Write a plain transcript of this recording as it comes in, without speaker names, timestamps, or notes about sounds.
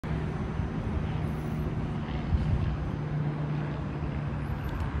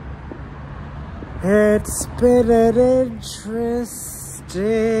It's been an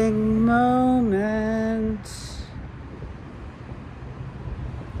interesting moment.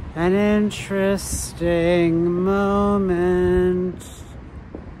 An interesting moment.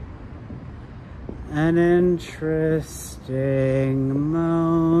 An interesting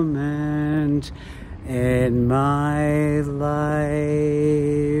moment in my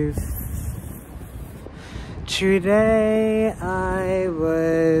life. Today I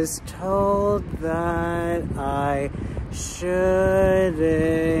was told that I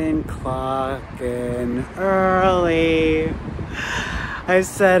shouldn't clock in early. I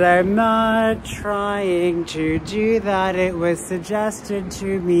said I'm not trying to do that. It was suggested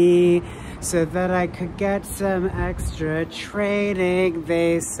to me so that I could get some extra training.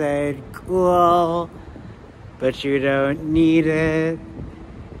 They said, cool, but you don't need it.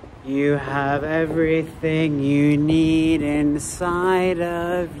 You have everything you need inside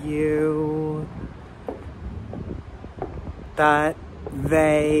of you. That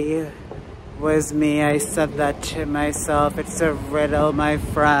they was me. I said that to myself. It's a riddle, my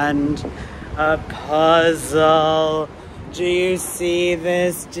friend. A puzzle. Do you see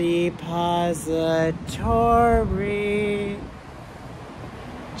this depository?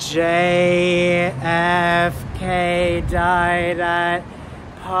 JFK died at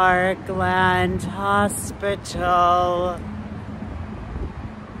Parkland Hospital.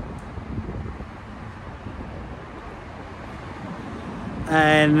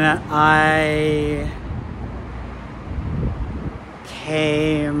 And I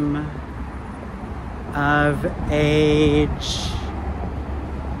came of age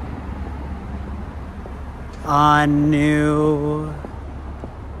on New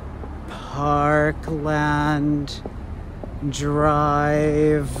Parkland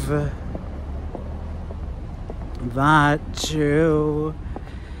Drive. That too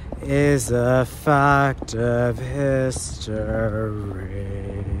is a fact of history.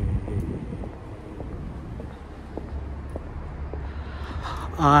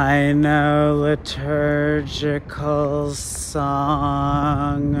 I know liturgical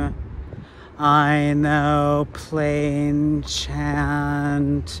song. I know plain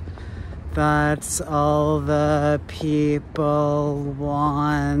chant. That's all the people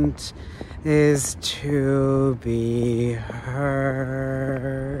want, is to be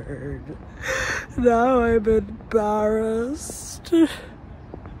heard. Now I'm embarrassed.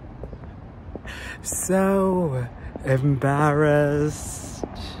 So embarrassed.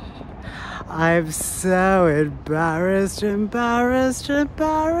 I'm so embarrassed, embarrassed.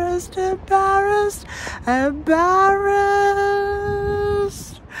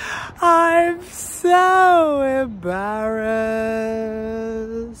 I'm so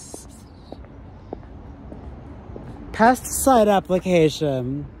embarrassed. Pesticide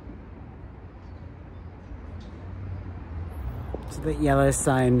application. So the yellow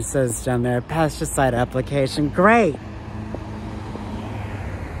sign says down there, pesticide application. Great.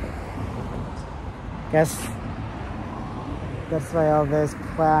 Guess that's why all those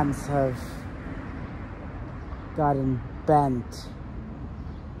plants have gotten bent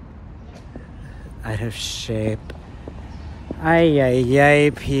out of shape. Ay, ay,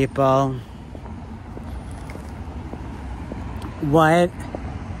 ay, people. What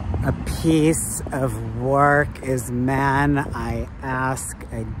a piece of work is man, I ask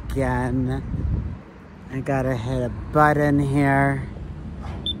again. I gotta hit a button here.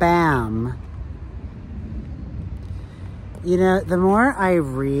 Bam. You know, the more I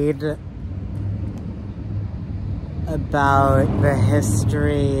read about the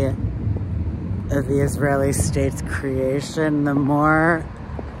history of the Israeli state's creation, the more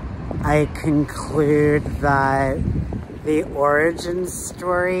I conclude that the origin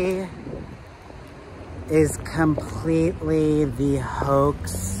story is completely the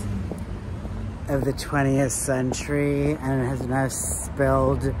hoax of the 20th century and has now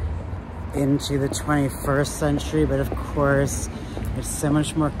spilled into the 21st century. But of course, it's so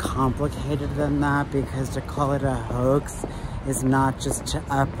much more complicated than that, because to call it a hoax is not just to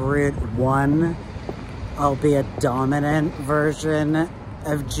uproot one, albeit dominant, version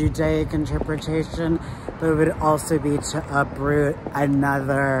of Judaic interpretation, but it would also be to uproot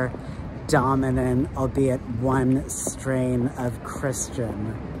another dominant, albeit one, strain of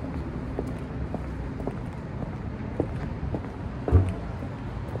Christian.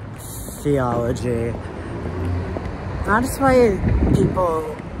 Theology. That's why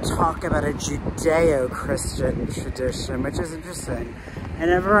people talk about a Judeo-Christian tradition, which is interesting. I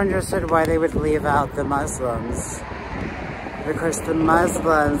never understood why they would leave out the Muslims. Because the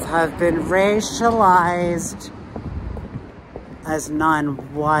Muslims have been racialized as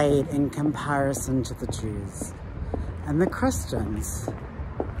non-white in comparison to the Jews and the Christians.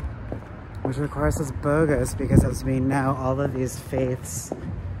 Which of course is bogus because, as we know, all of these faiths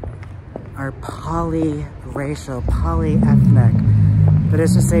are polyracial, polyethnic, but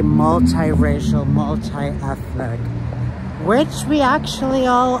it's just a multiracial, multi-ethnic, which we actually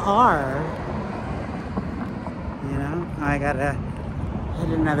all are. You know, I gotta hit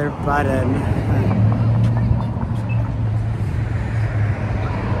another button.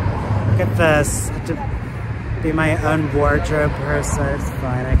 Look at this. I have to be my own wardrobe person. It's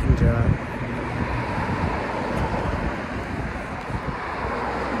fine, I can do it.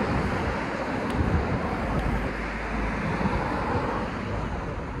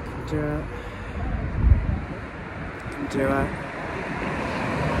 Do it. Do it.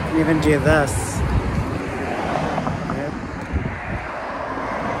 Can even do this. Yep.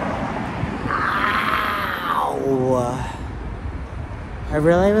 Ow! I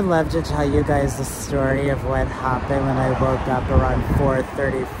really would love to tell you guys the story of what happened when I woke up around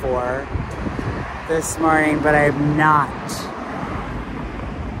 4:34 this morning, but I'm not.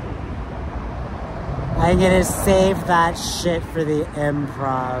 I'm gonna save that shit for the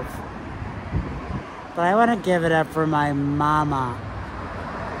improv. But I want to give it up for my mama.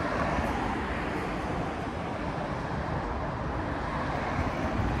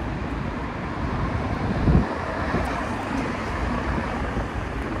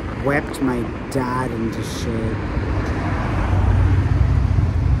 Whipped my dad into shape.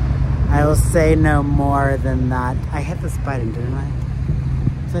 I will say no more than that. I hit this button, didn't I?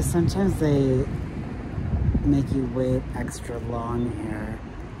 So sometimes they make you wait extra long here.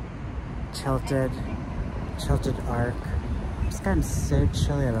 Tilted arc. It's gotten so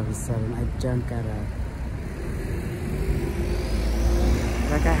chilly all of a sudden. I don't get it.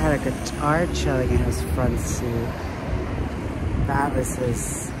 That guy had a guitar chilling in his front seat. That was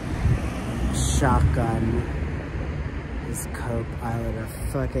his shotgun. His co-pilot, a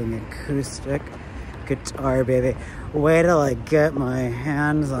fucking acoustic guitar, baby. Wait till I get my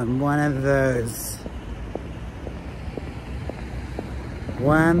hands on one of those.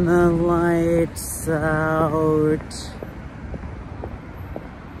 When the lights out,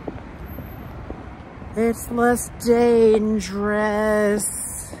 it's less dangerous.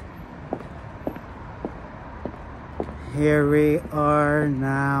 Here we are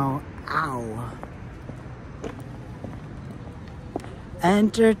now. Ow.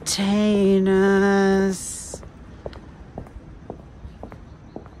 Entertain us.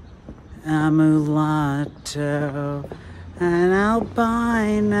 A mulatto. An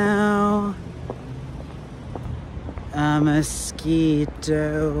albino, a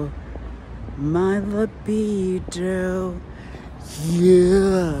mosquito, my libido,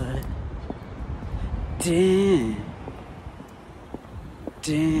 yeah, damn,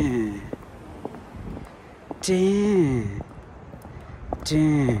 damn, damn,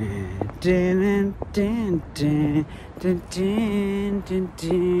 damn, damn, damn, damn. Dun, dun, dun,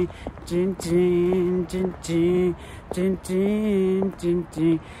 dun, dun, dun, dun, dun, dun, dun, dun, dun,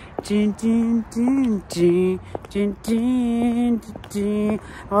 dun, dun, dun, dun, dun, dun.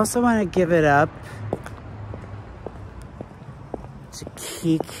 I also want to give it up to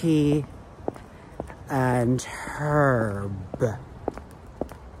Kiki and Herb.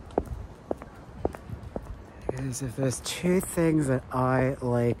 Because if there's two things that I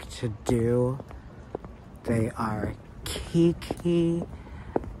like to do, they are Kiki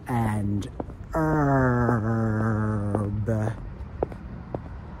and Herb.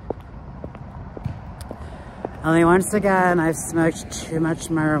 Only once again, I've smoked too much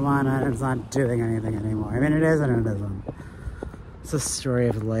marijuana and it's not doing anything anymore. I mean, it is and it isn't. It's a story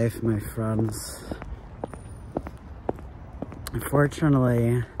of life, my friends.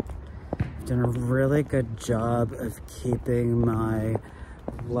 Unfortunately, I've done a really good job of keeping my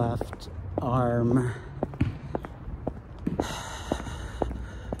left arm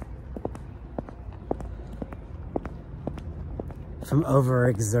from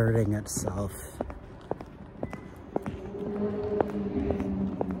overexerting itself.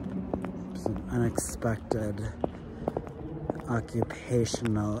 It's an unexpected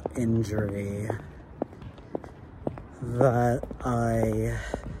occupational injury that I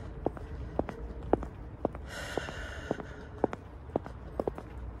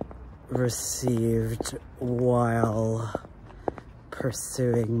received while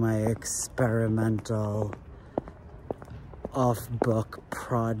pursuing my experimental off-book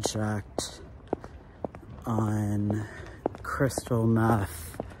project on crystal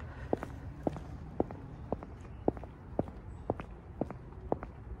meth.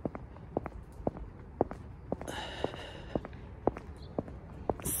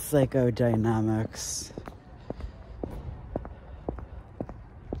 psychodynamics.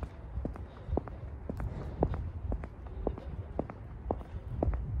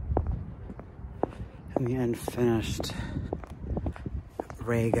 And the unfinished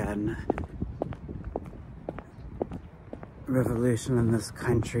Reagan revolution in this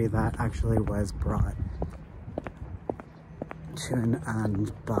country that actually was brought to an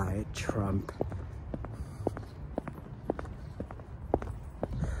end by Trump.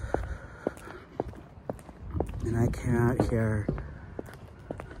 And I came out here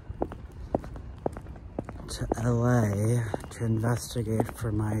to LA to investigate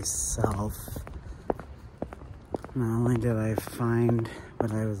for myself. Not only did I find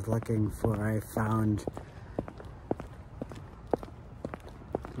what I was looking for, I found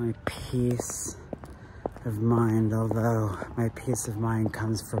my peace of mind, although my peace of mind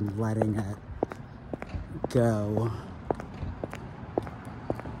comes from letting it go.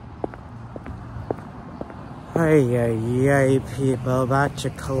 Ay, ay, ay, people, back to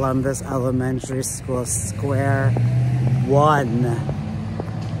Columbus Elementary School, Square One.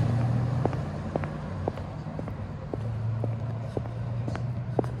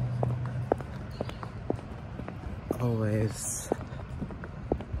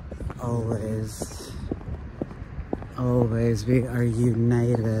 Always we are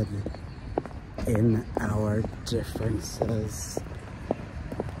united in our differences.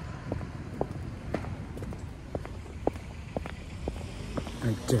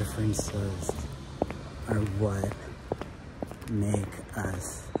 Our differences are what make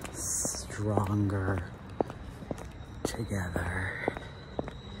us stronger together.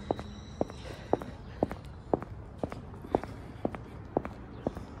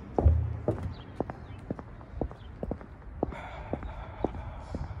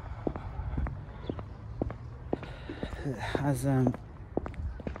 It hasn't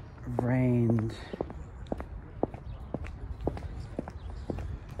rained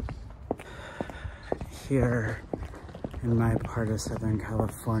here in my part of Southern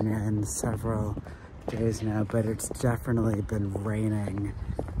California in several days now, but it's definitely been raining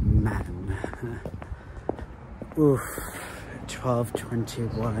men. Oof,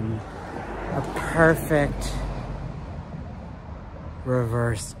 12:21. A perfect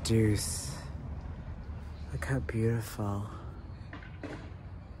reverse deuce. Look how beautiful.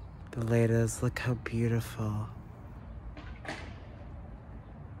 The latest, look how beautiful.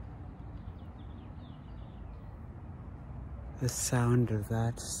 The sound of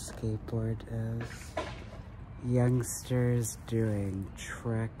that skateboard is youngsters doing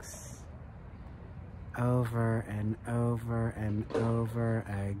tricks over and over and over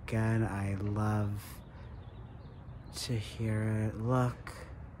again. I love to hear it. Look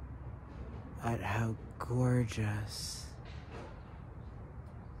at how gorgeous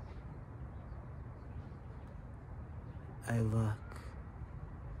I look.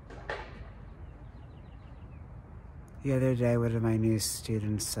 The other day, one of my new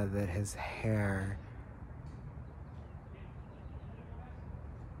students said that his hair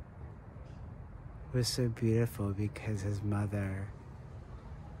was so beautiful because his mother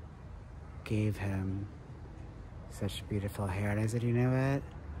gave him such beautiful hair. And I said, you know what?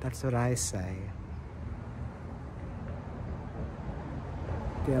 That's what I say.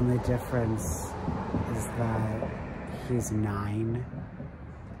 The only difference is that he's 9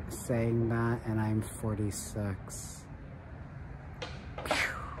 saying that, and I'm 46.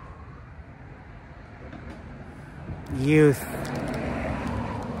 Youth.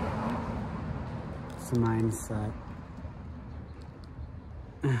 It's a mindset.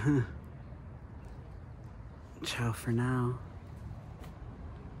 Ciao for now.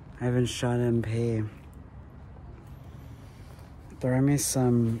 I haven't shot MP. Throw me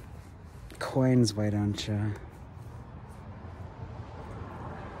some coins, why don't you?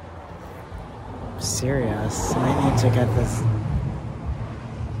 Serious. I need to get this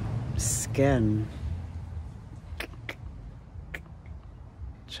skin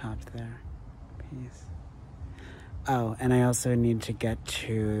chopped there. Peace. Oh, and I also need to get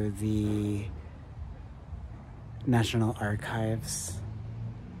to the National Archives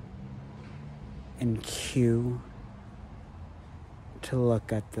in Kew to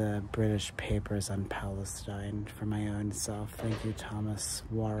look at the British papers on Palestine for my own self. Thank you, Thomas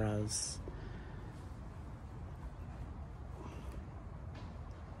Suarez.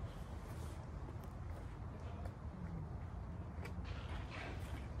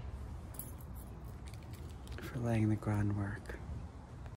 For laying the groundwork.